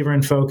big believer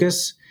in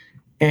focus.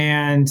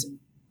 And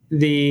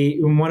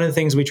one of the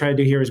things we try to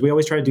do here is we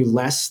always try to do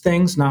less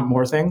things, not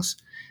more things,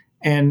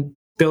 and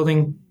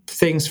building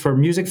things for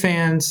music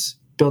fans,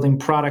 building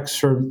products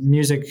for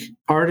music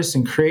artists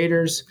and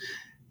creators,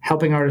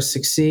 helping artists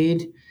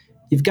succeed.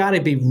 You've got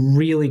to be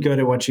really good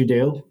at what you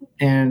do,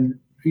 and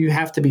you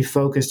have to be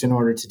focused in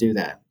order to do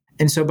that.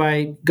 And so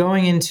by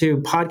going into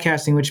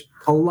podcasting, which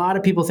a lot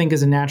of people think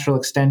is a natural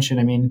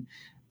extension,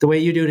 the way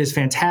you do it is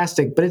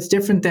fantastic, but it's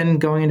different than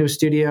going into a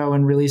studio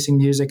and releasing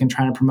music and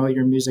trying to promote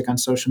your music on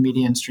social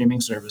media and streaming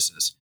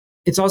services.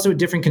 It's also a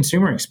different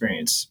consumer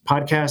experience.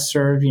 Podcasts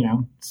are,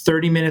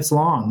 30 minutes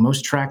long.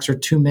 Most tracks are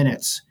 2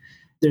 minutes.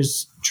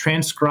 There's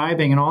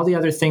transcribing and all the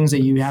other things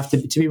that you have to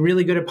be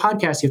really good at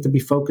podcasts, you have to be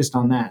focused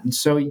on that. And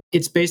so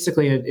it's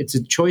basically it's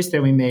a choice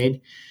that we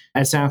made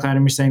at SoundCloud,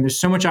 and we're saying there's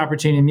so much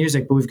opportunity in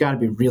music, but we've got to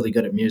be really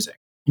good at music.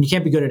 And you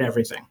can't be good at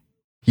everything.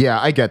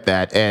 Yeah, I get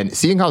that. And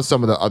seeing how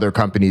some of the other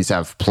companies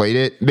have played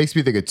it makes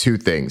me think of two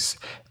things.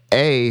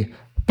 A,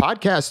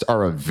 podcasts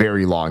are a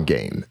very long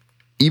game.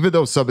 Even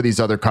though some of these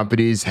other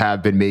companies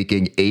have been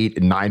making 8-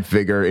 and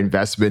 9-figure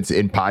investments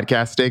in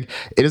podcasting,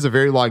 it is a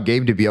very long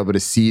game to be able to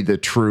see the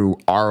true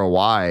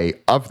ROI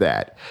of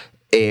that.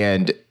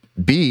 And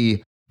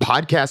B,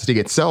 podcasting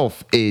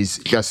itself is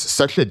just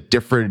such a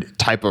different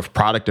type of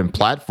product and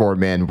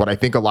platform. And what I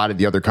think a lot of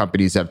the other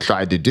companies have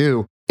tried to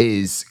do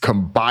is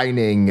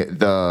combining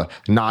the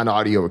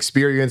non-audio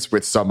experience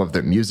with some of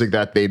the music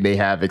that they may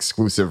have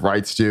exclusive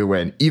rights to.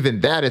 And even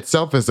that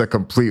itself is a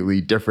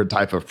completely different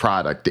type of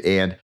product.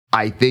 And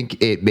I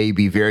think it may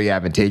be very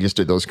advantageous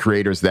to those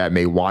creators that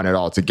may want it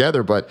all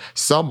together, but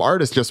some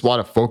artists just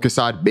want to focus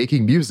on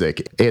making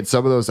music, and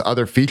some of those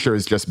other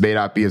features just may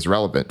not be as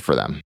relevant for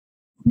them.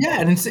 Yeah,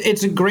 and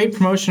it's a great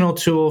promotional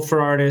tool for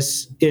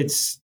artists.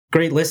 It's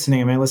great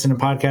listening. I listen to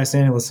podcasts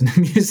and I listen to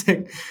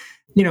music.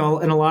 And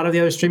a lot of the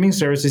other streaming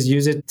services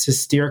use it to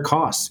steer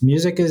costs.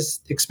 Music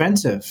is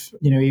expensive.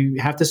 You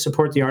have to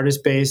support the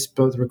artist base,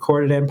 both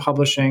recorded and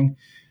publishing.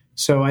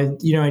 So I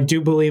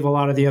do believe a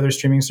lot of the other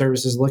streaming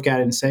services look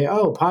at it and say,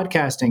 oh,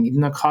 podcasting,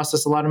 even though it costs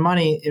us a lot of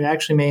money, it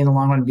actually may in the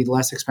long run be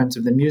less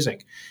expensive than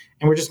music.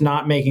 And we're just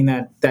not making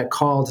that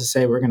call to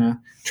say we're going to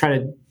try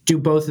to do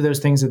both of those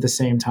things at the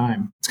same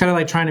time. It's kind of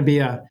like trying to be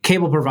a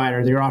cable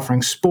provider. They're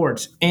offering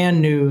sports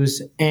and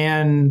news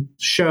and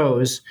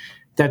shows.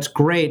 That's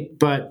great,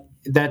 but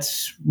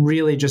that's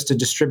really just a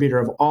distributor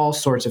of all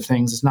sorts of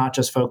things. It's not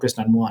just focused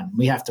on one.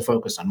 We have to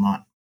focus on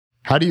one.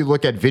 How do you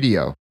look at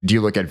video? Do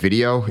you look at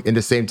video in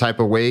the same type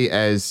of way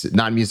as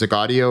non-music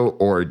audio,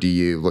 or do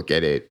you look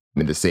at it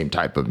in the same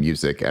type of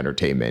music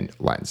entertainment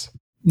lens?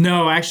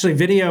 No, actually,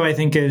 video, I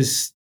think,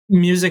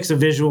 music's a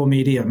visual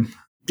medium.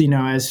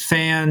 As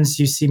fans,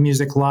 you see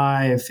music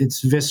live,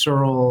 it's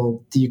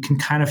visceral, you can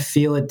kind of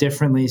feel it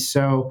differently.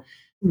 So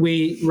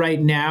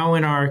right now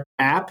in our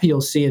app,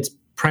 you'll see it's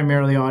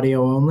primarily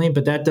audio only,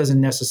 but that doesn't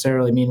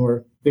necessarily mean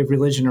we have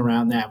religion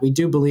around that. We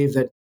do believe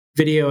that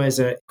video is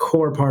a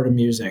core part of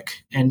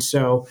music. And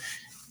so,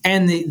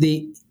 and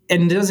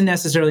it doesn't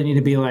necessarily need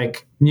to be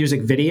like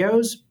music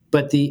videos,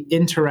 but the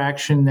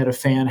interaction that a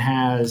fan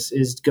has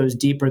goes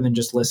deeper than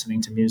just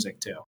listening to music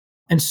too.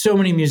 And so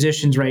many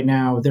musicians right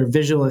now, they're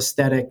visual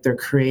aesthetic, they're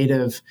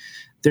creative,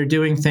 they're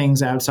doing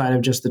things outside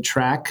of just the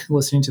track,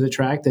 listening to the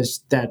track,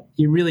 that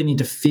you really need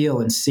to feel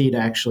and see to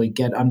actually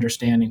get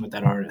understanding with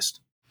that artist.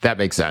 That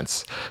makes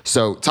sense.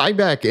 So tying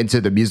back into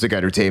the music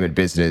entertainment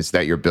business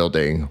that you're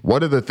building,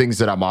 one of the things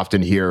that I'm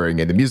often hearing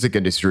in the music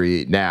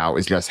industry now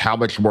is just how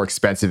much more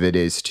expensive it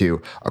is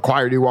to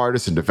acquire new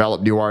artists and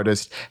develop new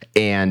artists.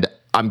 And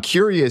I'm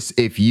curious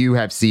if you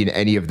have seen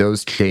any of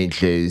those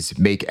changes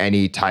make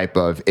any type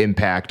of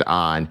impact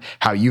on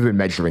how you've been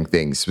measuring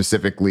things,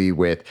 specifically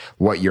with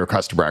what your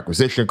customer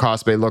acquisition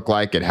costs may look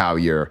like and how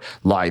your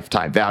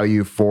lifetime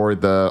value for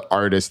the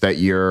artists that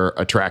you're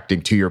attracting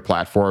to your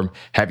platform.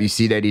 Have you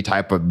seen any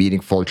type of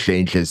meaningful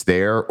changes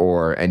there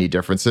or any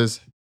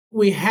differences?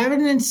 We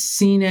haven't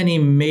seen any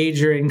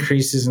major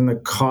increases in the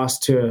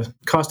cost of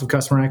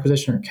customer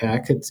acquisition or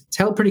CAC. It's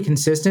held pretty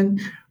consistent,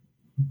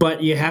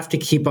 but you have to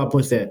keep up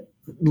with it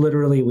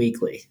literally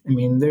weekly. I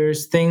mean,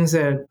 there's things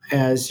that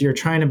as you're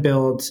trying to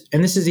build,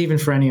 and this is even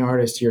for any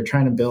artist, you're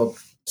trying to build,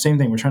 same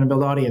thing, we're trying to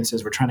build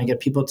audiences. We're trying to get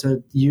people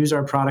to use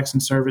our products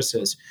and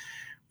services.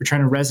 We're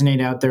trying to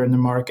resonate out there in the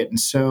market. And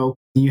so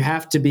you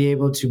have to be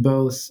able to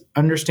both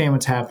understand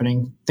what's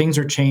happening. Things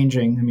are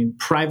changing. I mean,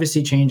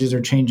 privacy changes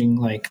are changing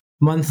like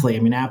monthly. I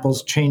mean,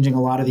 Apple's changing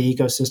a lot of the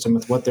ecosystem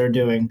with what they're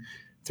doing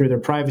through their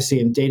privacy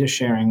and data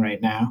sharing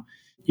right now.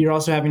 You're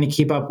also having to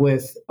keep up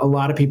with a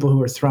lot of people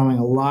who are throwing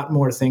a lot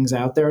more things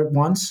out there at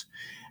once.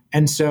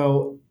 And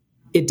so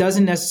it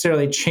doesn't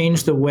necessarily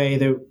change the way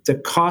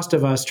the cost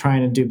of us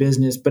trying to do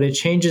business, but it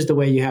changes the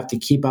way you have to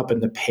keep up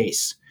in the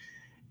pace.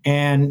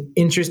 And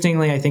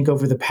interestingly, I think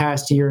over the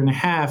past year and a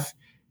half,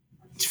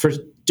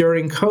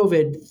 during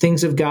COVID,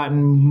 things have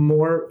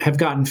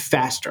gotten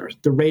faster.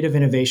 The rate of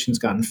innovation's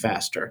gotten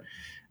faster.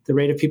 The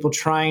rate of people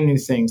trying new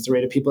things, the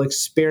rate of people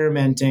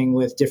experimenting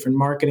with different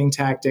marketing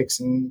tactics,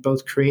 and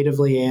both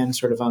creatively and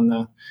sort of on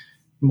the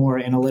more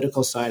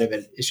analytical side of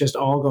it, it's just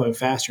all going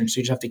faster. And so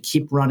you just have to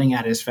keep running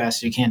at it as fast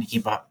as you can to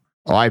keep up.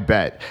 Oh, I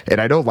bet. And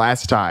I know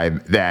last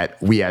time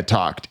that we had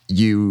talked,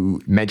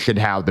 you mentioned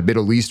how the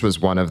Middle East was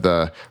one of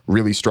the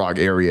really strong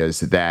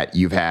areas that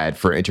you've had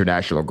for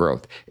international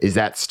growth. Is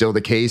that still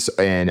the case?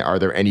 And are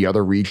there any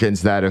other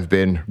regions that have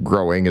been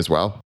growing as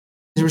well?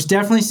 We're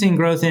definitely seeing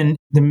growth in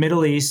the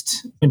Middle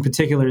East in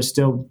particular has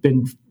still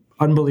been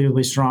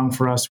unbelievably strong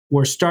for us.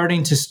 We're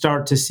starting to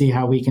see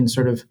how we can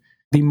sort of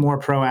be more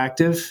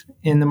proactive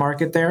in the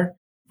market there.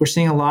 We're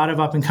seeing a lot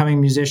of up and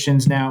coming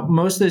musicians now.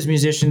 Most of those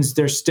musicians,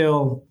 they're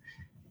still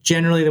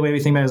generally the way we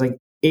think about it is like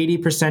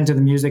 80% of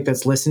the music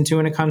that's listened to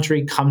in a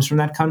country comes from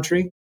that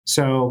country.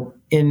 So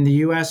in the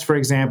US, for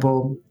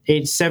example,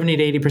 70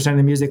 to 80% of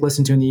the music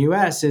listened to in the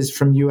US is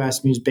from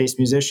US-based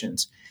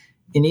musicians.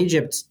 In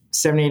Egypt,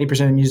 70,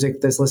 80% of the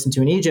music that's listened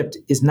to in Egypt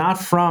is not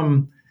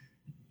from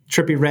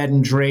Trippie Redd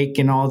and Drake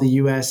and all the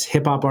US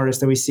hip hop artists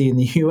that we see in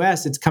the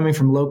US. It's coming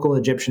from local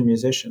Egyptian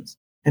musicians.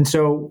 And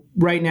so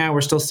right now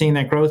we're still seeing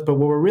that growth, but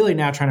what we're really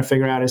now trying to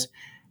figure out is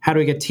how do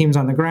we get teams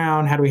on the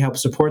ground? How do we help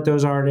support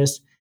those artists?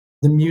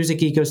 The music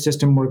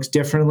ecosystem works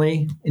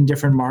differently in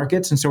different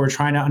markets. And so we're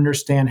trying to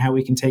understand how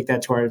we can take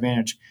that to our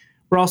advantage.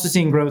 We're also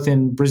seeing growth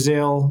in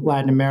Brazil,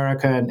 Latin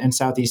America, and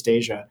Southeast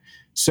Asia.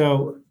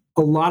 So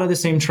a lot of the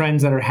same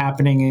trends that are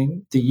happening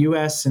in the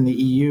US and the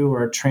EU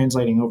are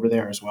translating over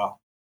there as well.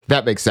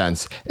 That makes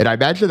sense. And I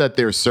imagine that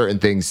there's certain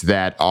things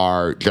that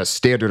are just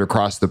standard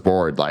across the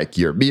board, like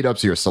your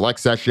meetups, your select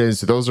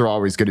sessions. Those are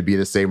always going to be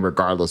the same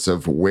regardless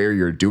of where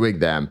you're doing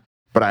them.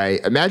 But I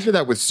imagine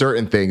that with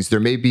certain things, there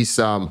may be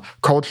some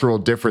cultural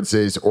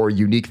differences or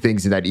unique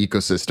things in that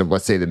ecosystem,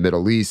 let's say the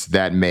Middle East,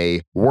 that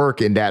may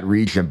work in that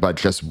region, but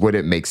just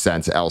wouldn't make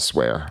sense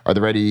elsewhere. Are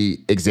there any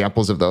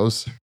examples of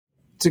those?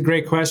 It's a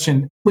great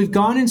question. We've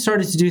gone and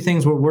started to do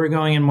things where we're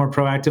going in more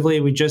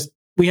proactively.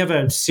 We have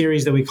a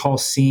series that we call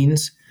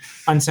Scenes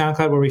on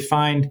SoundCloud where we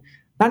find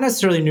not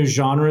necessarily new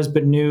genres,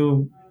 but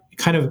new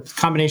kind of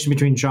combination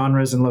between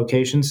genres and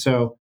locations.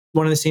 So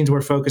one of the scenes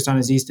we're focused on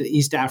is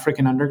East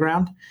African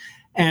Underground.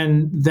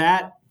 And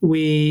that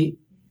we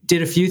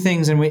did a few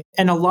things and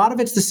a lot of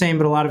it's the same,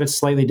 but a lot of it's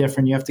slightly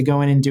different. You have to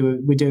go in and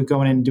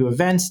do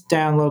events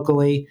down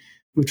locally.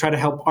 We try to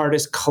help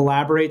artists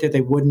collaborate that they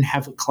wouldn't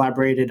have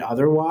collaborated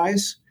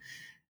otherwise.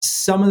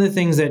 Some of the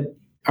things that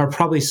are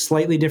probably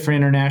slightly different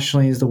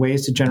internationally is the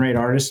ways to generate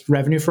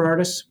revenue for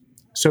artists.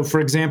 So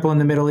for example, in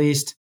the Middle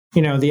East,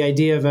 the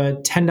idea of a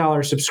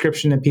 $10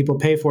 subscription that people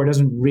pay for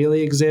doesn't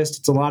really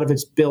exist. A lot of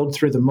it's billed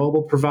through the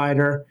mobile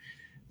provider.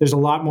 There's a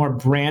lot more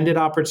branded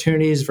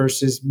opportunities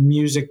versus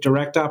music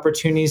direct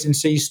opportunities. And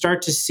so you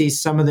start to see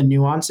some of the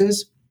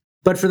nuances.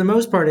 But for the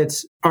most part,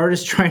 it's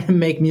artists trying to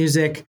make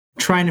music,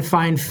 trying to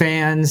find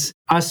fans,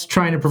 us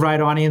trying to provide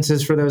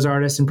audiences for those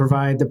artists and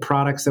provide the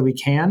products that we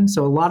can.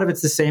 So a lot of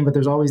it's the same, but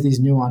there's always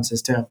these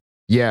nuances to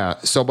Yeah,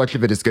 so much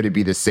of it is going to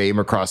be the same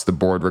across the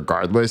board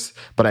regardless.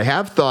 But I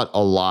have thought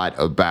a lot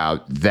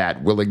about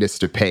that willingness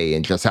to pay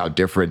and just how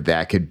different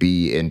that could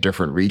be in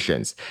different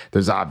regions.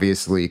 There's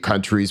obviously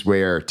countries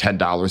where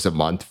 $10 a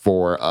month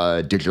for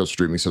a digital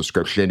streaming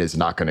subscription is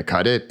not going to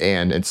cut it.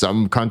 And in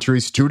some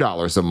countries,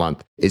 $2 a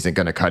month isn't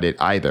going to cut it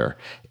either.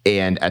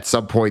 And at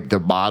some point, the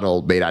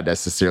model may not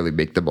necessarily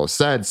make the most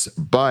sense.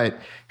 But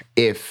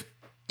if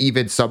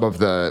even some of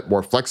the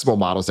more flexible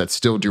models that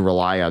still do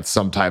rely on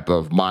some type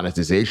of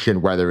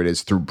monetization, whether it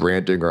is through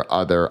branding or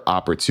other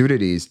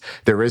opportunities,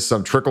 there is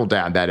some trickle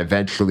down that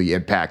eventually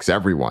impacts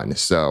everyone.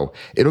 So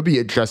it'll be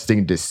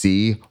interesting to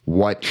see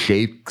what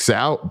shakes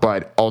out,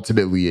 but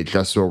ultimately it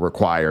just will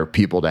require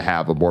people to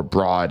have a more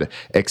broad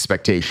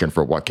expectation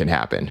for what can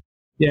happen.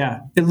 Yeah,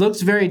 it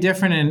looks very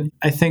different. And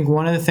I think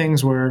one of the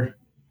things where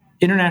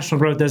international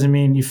growth doesn't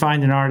mean you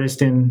find an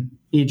artist in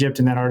Egypt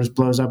and that artist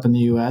blows up in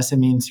the US. It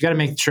means you got to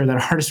make sure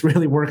that artist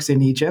really works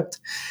in Egypt.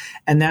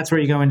 And that's where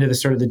you go into the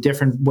sort of the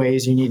different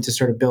ways you need to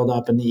sort of build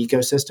up in the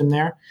ecosystem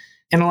there.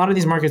 And a lot of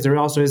these markets, there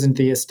also isn't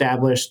the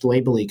established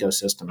label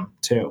ecosystem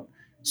too.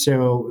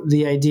 So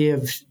the idea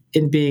of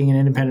it being an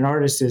independent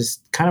artist is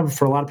kind of,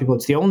 for a lot of people,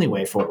 it's the only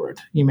way forward.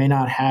 You may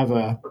not have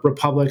a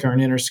Republic or an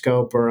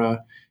Interscope or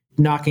a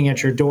knocking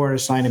at your door to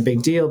sign a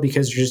big deal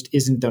because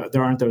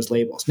there aren't those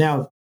labels.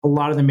 Now, a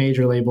lot of the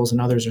major labels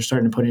and others are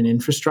starting to put in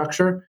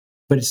infrastructure,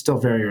 but it's still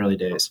very early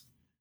days.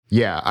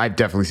 Yeah, I've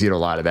definitely seen a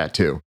lot of that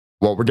too.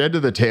 Well, we're getting to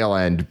the tail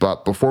end,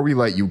 but before we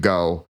let you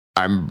go,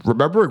 I'm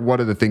remembering one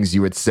of the things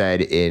you had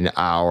said in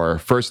our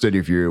first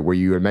interview where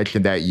you had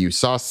mentioned that you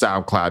saw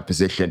SoundCloud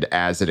positioned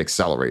as an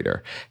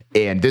accelerator.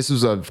 And this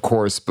was, of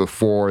course,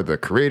 before the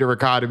creator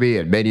economy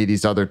and many of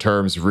these other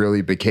terms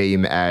really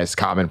became as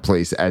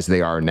commonplace as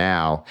they are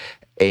now.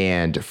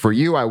 And for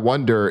you, I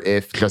wonder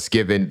if, just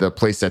given the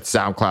place that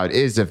SoundCloud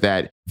is, if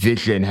that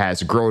vision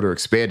has grown or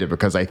expanded,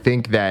 because I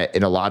think that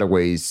in a lot of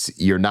ways,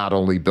 you're not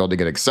only building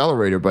an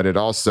accelerator, but it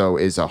also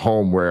is a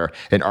home where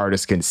an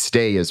artist can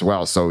stay as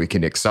well. So we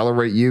can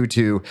accelerate you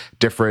to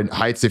different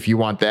heights if you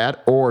want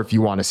that, or if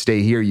you want to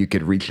stay here, you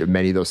could reach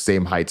many of those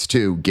same heights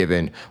too,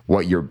 given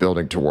what you're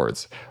building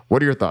towards.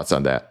 What are your thoughts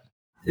on that?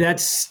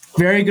 That's a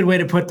very good way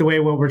to put the way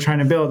what we're trying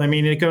to build. I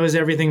mean, it goes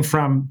everything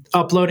from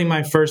uploading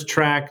my first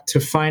track to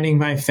finding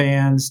my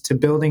fans to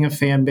building a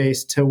fan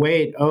base to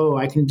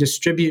I can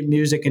distribute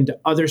music into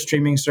other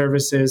streaming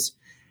services.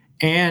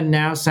 And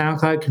now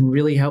SoundCloud can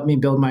really help me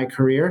build my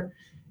career.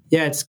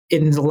 Yeah, it's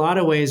in a lot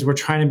of ways, we're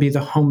trying to be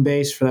the home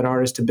base for that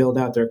artist to build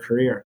out their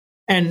career.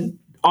 And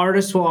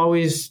artists will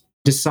always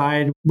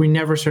decide. We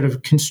never sort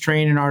of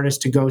constrain an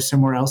artist to go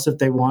somewhere else if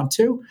they want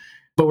to.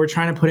 But we're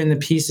trying to put in the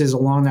pieces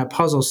along that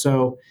puzzle.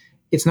 So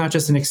it's not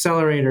just an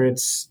accelerator.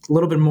 It's a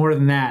little bit more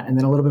than that, and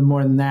then a little bit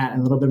more than that, and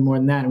a little bit more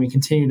than that. And we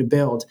continue to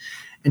build.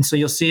 And so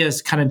you'll see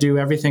us kind of do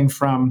everything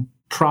from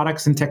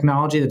products and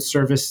technology that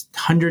service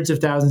hundreds of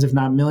thousands, if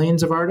not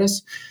millions of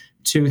artists,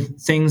 to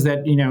things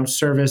that,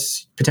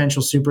 service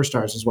potential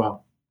superstars as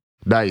well.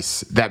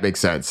 Nice. That makes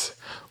sense.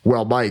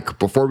 Well, Mike,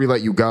 before we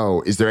let you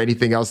go, is there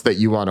anything else that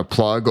you want to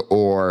plug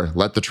or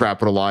let the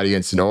Trapital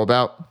audience know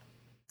about?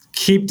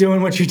 Keep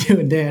doing what you're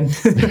doing, Dan.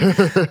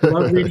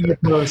 Love reading your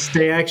posts.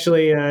 They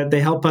actually, they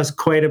help us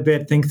quite a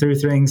bit think through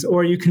things,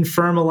 or you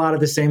confirm a lot of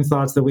the same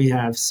thoughts that we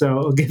have. So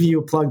I'll give you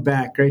a plug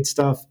back. Great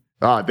stuff.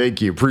 Oh,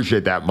 thank you.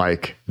 Appreciate that,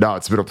 Mike. No,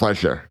 it's been a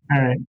pleasure.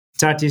 All right.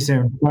 Talk to you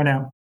soon. Bye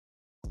now.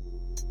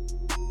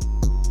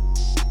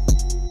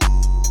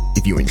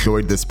 If you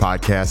enjoyed this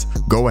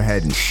podcast, go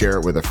ahead and share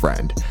it with a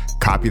friend.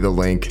 Copy the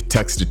link,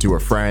 text it to a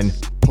friend,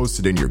 post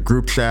it in your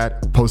group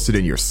chat, post it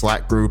in your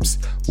Slack groups,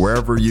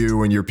 wherever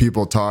you and your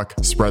people talk,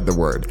 spread the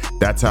word.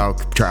 That's how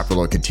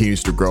Trapital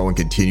continues to grow and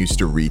continues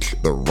to reach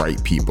the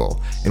right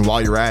people. And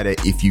while you're at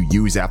it, if you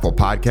use Apple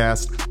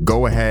Podcasts,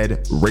 go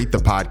ahead, rate the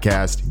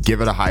podcast, give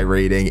it a high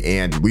rating,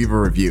 and leave a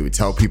review.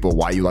 Tell people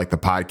why you like the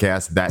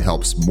podcast. That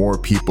helps more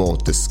people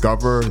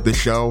discover the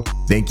show.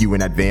 Thank you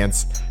in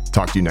advance.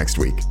 Talk to you next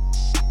week.